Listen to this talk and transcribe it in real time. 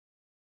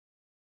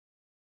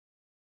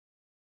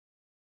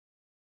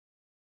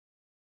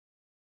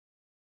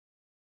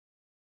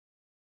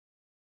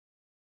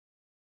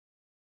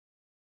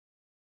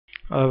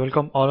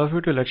Welcome all of you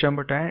to lecture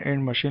number 10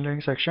 in machine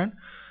learning section,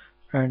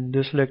 and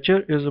this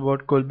lecture is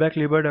about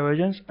Kullback-Leibler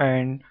divergence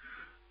and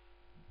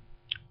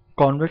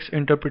convex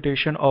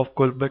interpretation of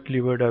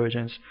Kullback-Leibler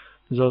divergence.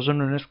 It is also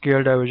known as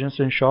KL divergence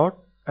in short,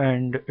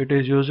 and it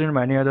is used in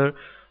many other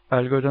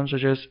algorithms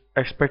such as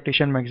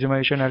expectation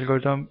maximization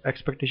algorithm,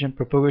 expectation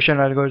propagation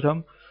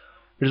algorithm.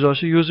 It is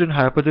also used in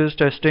hypothesis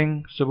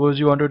testing. Suppose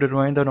you want to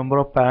determine the number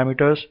of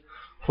parameters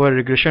for a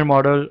regression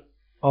model,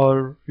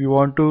 or you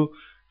want to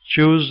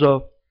choose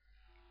the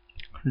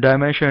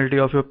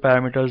dimensionality of your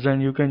parameters, then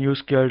you can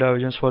use KL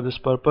divergence for this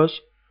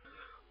purpose.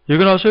 You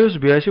can also use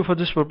BIC for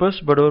this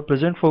purpose, but our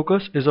present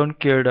focus is on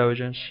KL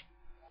divergence.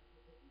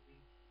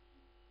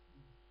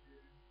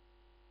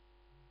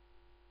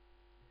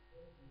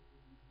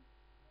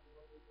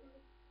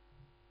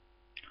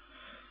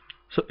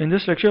 So in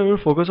this lecture we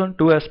will focus on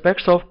two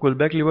aspects of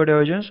Kullback-Leibler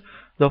divergence.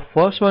 The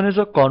first one is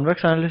a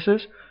convex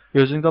analysis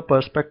using the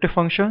perspective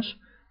functions,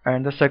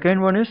 and the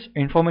second one is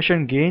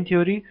information gain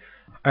theory,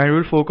 and we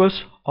will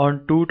focus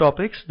on two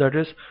topics, that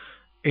is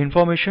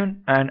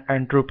information and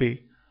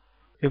entropy.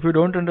 If you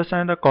don't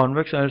understand the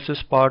convex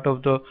analysis part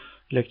of the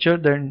lecture,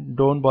 then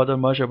don't bother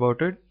much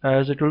about it,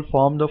 as it will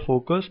form the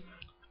focus,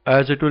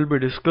 as it will be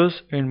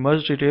discussed in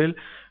much detail in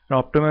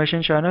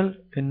optimization channel.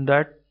 In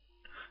that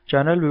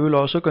channel we will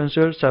also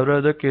consider several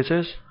other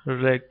cases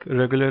like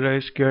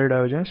regularized KL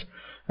divergence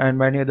and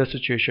many other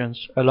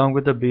situations along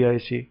with the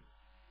BIC.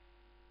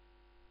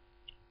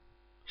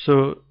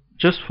 So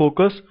just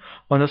focus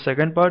on the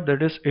second part,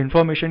 that is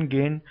information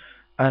gain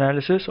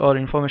analysis or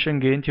information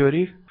gain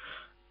theory.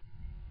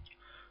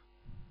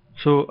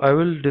 So I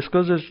will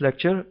discuss this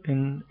lecture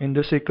in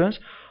this sequence.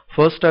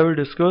 First I will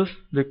discuss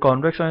the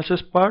convex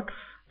analysis part,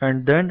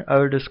 and then I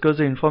will discuss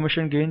the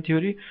information gain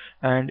theory.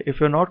 And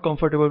if you're not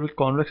comfortable with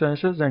convex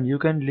analysis, then you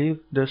can leave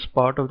this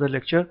part of the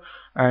lecture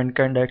and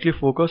can directly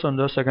focus on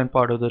the second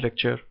part of the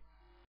lecture.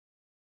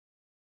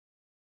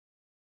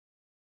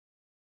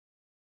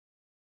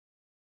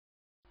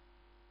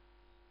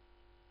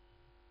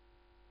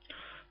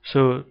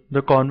 So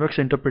the convex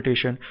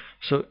interpretation.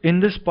 So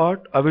in this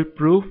part I will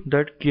prove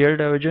that KL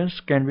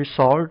divergence can be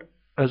solved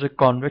as a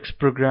convex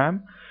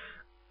program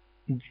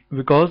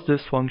because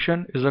this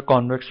function is a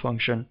convex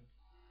function.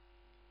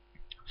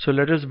 So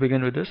let us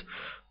begin with this.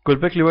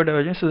 Kullback-Leibler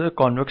divergence is a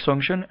convex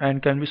function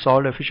and can be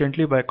solved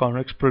efficiently by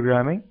convex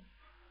programming.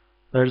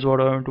 That is what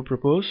I want to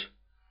propose.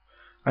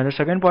 And the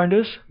second point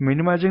is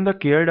minimizing the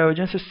KL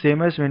divergence is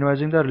same as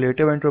minimizing the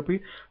relative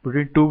entropy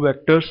between two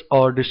vectors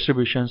or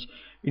distributions.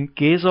 In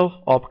case of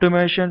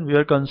optimization, we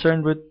are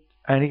concerned with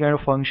any kind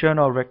of function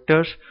or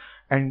vectors,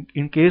 and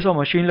in case of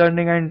machine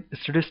learning and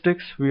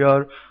statistics, we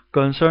are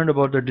concerned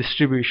about the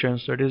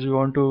distributions. That is, we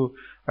want to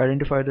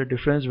identify the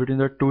difference between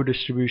the two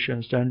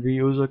distributions, and we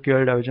use a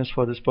KL divergence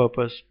for this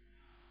purpose.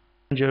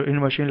 In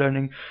machine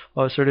learning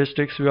or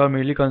statistics, we are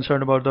mainly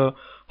concerned about the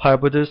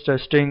hypothesis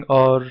testing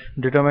or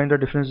determining the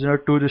difference in a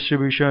two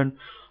distribution,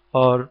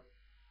 or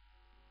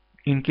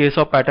in case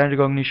of pattern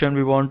recognition,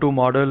 we want to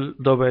model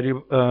the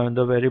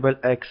variable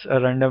x, a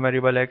random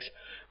variable x,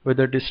 with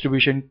the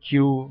distribution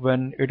q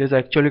when it is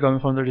actually coming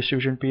from the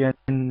distribution p, and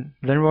then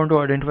we want to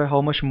identify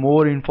how much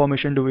more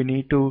information do we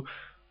need to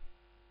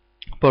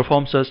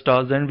perform such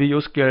tasks. Then we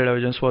use KL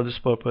divergence for this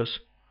purpose.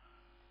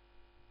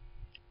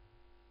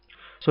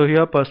 So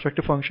here are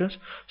perspective functions.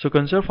 So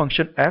consider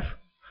function f,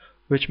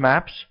 which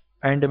maps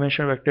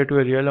n-dimensional vector to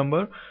a real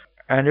number,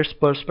 and its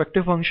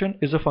perspective function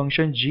is a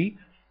function g,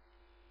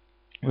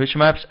 which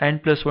maps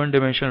n plus 1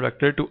 dimensional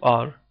vector to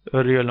r,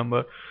 a real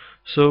number.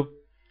 So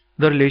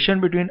the relation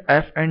between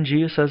f and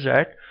g is such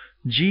that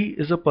g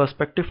is a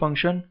perspective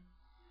function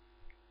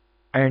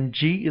and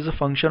g is a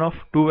function of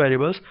two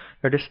variables,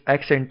 that is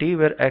x and t,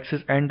 where x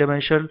is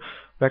n-dimensional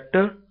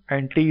vector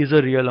and t is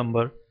a real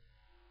number.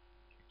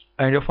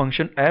 And your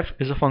function f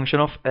is a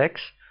function of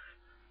x,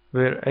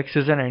 where x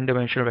is an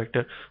n-dimensional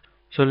vector.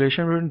 So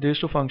relation between these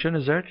two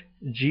functions is that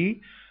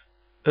g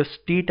is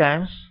t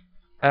times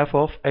f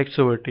of x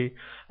over t,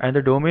 and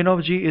the domain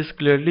of g is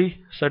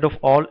clearly set of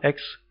all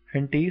x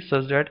and t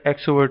such that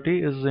x over t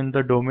is in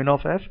the domain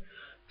of f,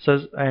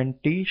 such and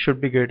t should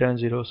be greater than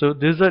 0. So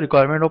this is the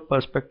requirement of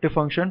perspective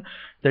function,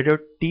 that your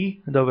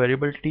t, the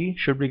variable t,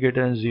 should be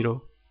greater than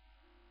 0.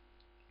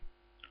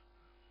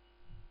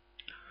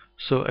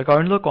 So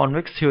according to the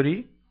convex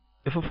theory,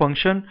 if a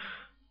function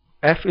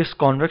f is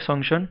convex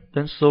function,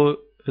 then so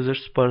is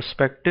its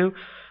perspective,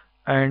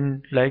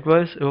 and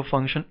likewise if a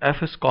function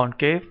f is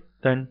concave,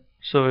 then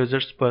so is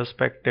its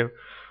perspective.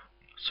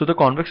 So the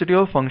convexity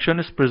of a function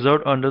is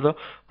preserved under the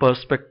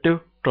perspective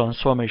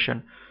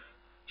transformation.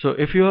 So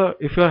if you are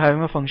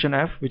having a function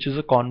f which is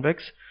a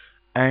convex,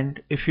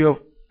 and if you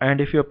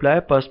apply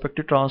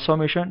perspective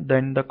transformation,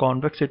 then the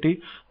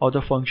convexity of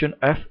the function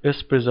f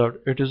is preserved.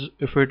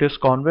 If it is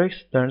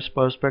convex, then its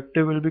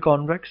perspective will be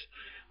convex.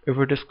 If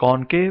it is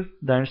concave,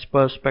 then its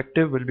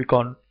perspective will be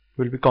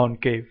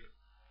concave.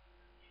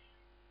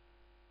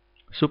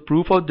 So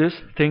proof of this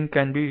thing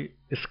can be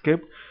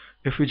skipped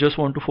if we just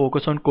want to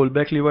focus on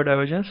Kullback-Leibler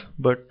divergence,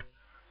 but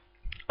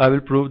I will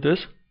prove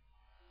this.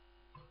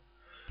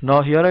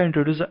 Now here I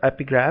introduce the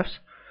epigraphs.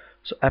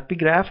 So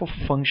epigraph of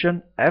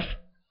function f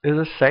is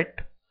a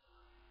set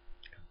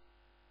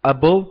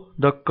above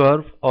the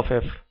curve of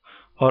f,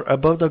 or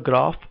above the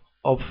graph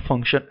of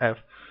function f.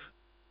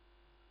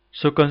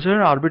 So consider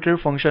an arbitrary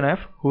function f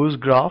whose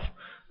graph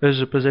is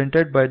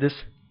represented by this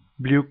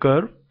blue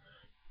curve,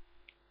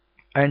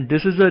 and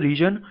this is the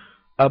region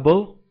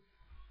above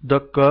the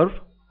curve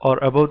or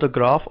above the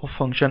graph of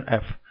function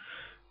f.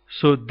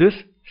 So this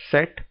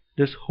set,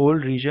 this whole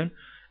region,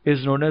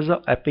 is known as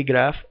the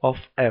epigraph of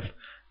f.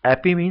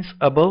 Epi means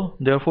above,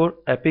 therefore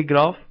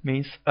epigraph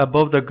means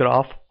above the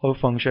graph of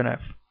function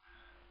f.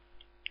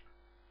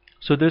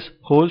 So this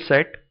whole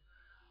set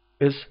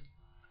is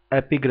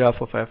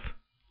epigraph of f.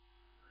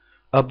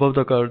 Above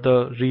the curve,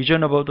 the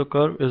region above the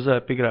curve is the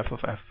epigraph of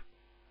f.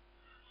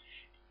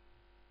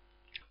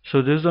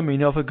 So this is the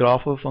meaning of a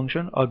graph of a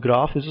function. A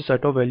graph is a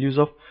set of values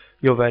of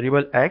your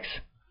variable x,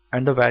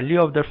 and the value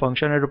of that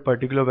function at a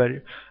particular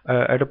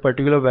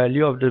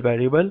value of the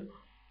variable,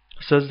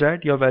 such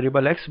that your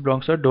variable x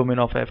belongs to the domain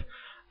of f.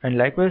 And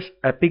likewise,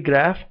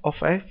 epigraph of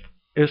f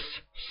is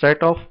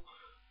set of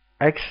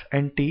x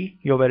and t,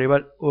 your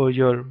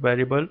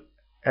variable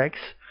x,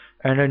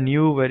 and a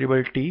new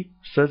variable t,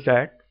 such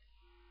that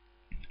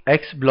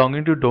x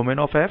belonging to domain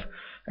of f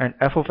and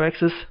f of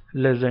x is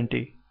less than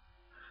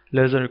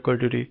or equal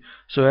to t.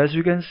 So as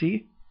you can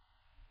see,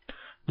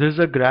 this is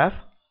a graph,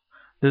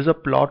 this is a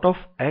plot of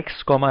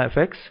x comma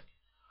fx.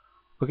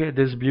 Okay,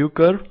 this blue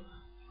curve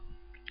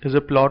is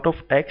a plot of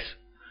x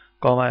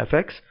comma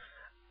fx,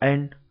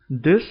 and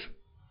this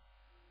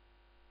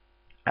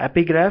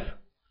epigraph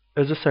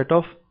is a set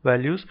of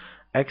values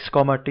x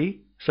comma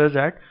t, such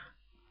that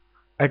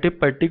at a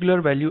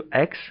particular value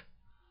x,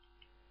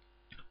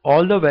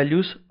 all the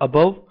values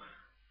above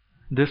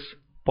this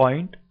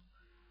point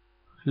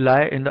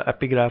lie in the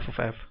epigraph of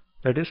f.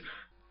 That is,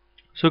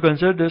 so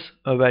consider this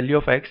a value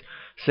of x,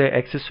 say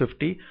x is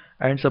 50,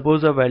 and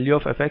suppose the value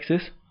of fx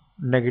is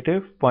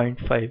negative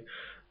 0.5.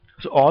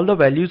 So all the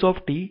values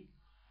of t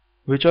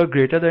which are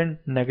greater than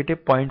negative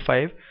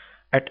 0.5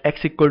 at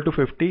x equal to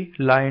 50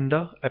 lie in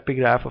the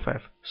epigraph of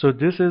f. So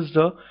this is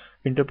the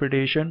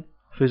interpretation,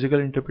 physical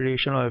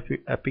interpretation of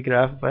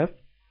epigraph of f,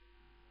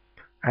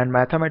 and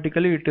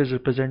mathematically it is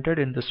represented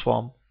in this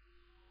form.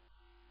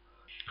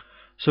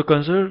 So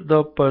consider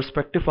the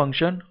perspective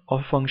function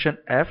of function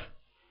f.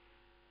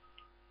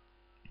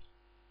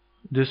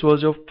 This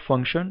was your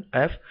function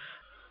f,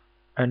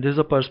 and this is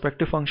the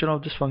perspective function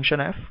of this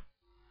function f.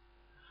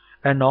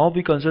 And now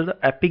we consider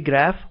the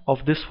epigraph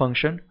of this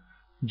function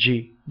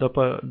g, the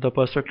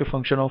perspective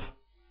function of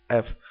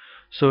f.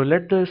 So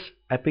let this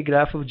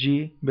epigraph of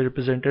g be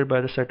represented by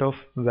the set of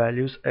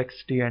values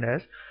x, t and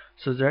s,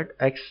 so that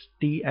x,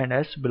 t and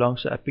s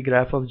belongs to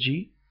epigraph of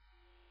g.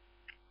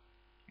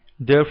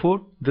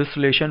 Therefore this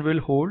relation will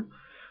hold,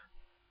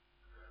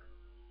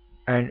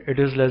 and it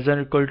is less than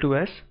or equal to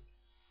s.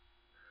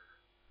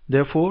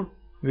 Therefore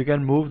we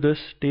can move this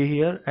t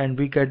here, and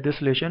we get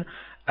this relation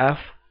f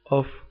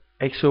of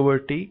x over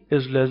t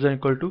is less than or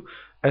equal to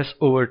s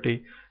over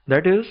t.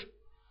 That is,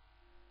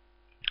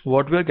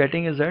 what we are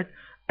getting is that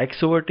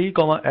x over t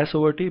comma s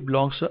over t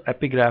belongs to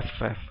epigraph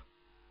of f.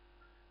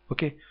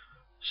 Okay,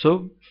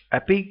 so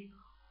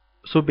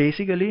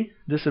basically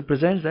this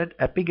represents that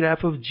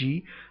epigraph of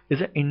g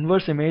is an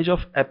inverse image of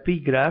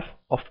epigraph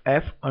of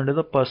f under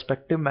the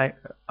perspective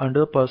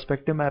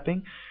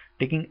mapping,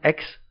 taking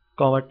x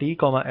comma t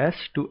comma s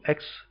to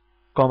x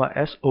comma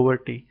s over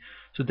t.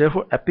 So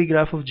therefore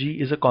epigraph of g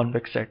is a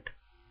convex set.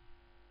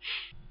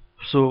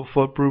 So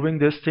for proving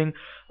this thing,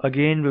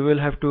 again we will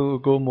have to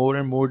go more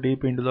and more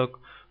deep into the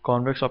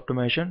convex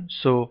optimization.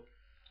 So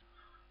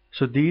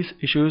these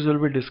issues will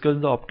be discussed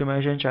in the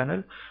optimization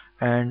channel,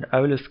 and I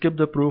will skip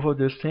the proof of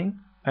this thing,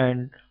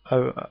 and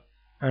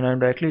I'm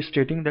directly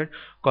stating that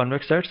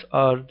convex sets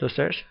are the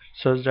sets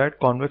such that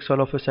convex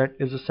hull of a set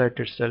is a set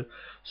itself.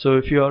 So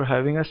if you are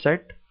having a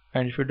set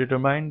and if you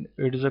determine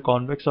it is a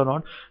convex or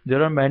not,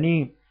 there are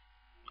many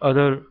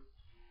other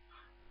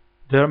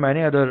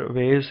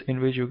ways in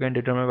which you can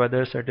determine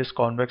whether a set is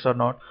convex or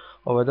not,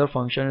 or whether a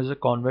function is a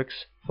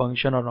convex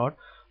function or not.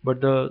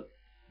 But the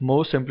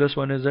most simplest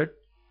one is that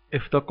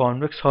if the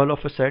convex hull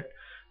of a set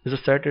is a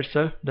set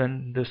itself,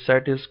 then this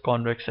set is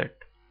convex set.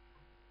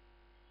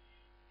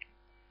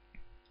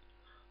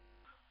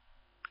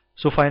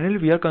 So finally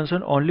we are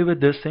concerned only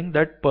with this thing,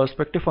 that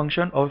perspective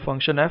function of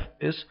function f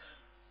is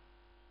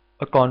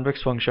a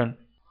convex function.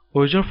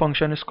 Original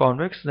function is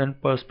convex, then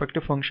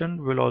perspective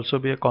function will also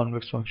be a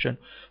convex function.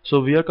 So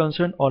we are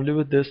concerned only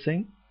with this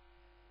thing.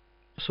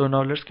 So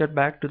now let's get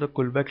back to the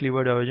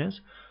Kullback-Leibler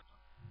divergence.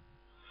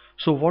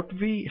 So what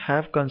we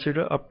have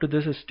considered up to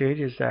this stage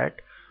is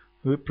that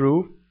we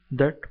prove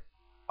that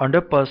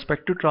under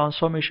perspective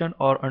transformation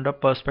or under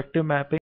perspective mapping,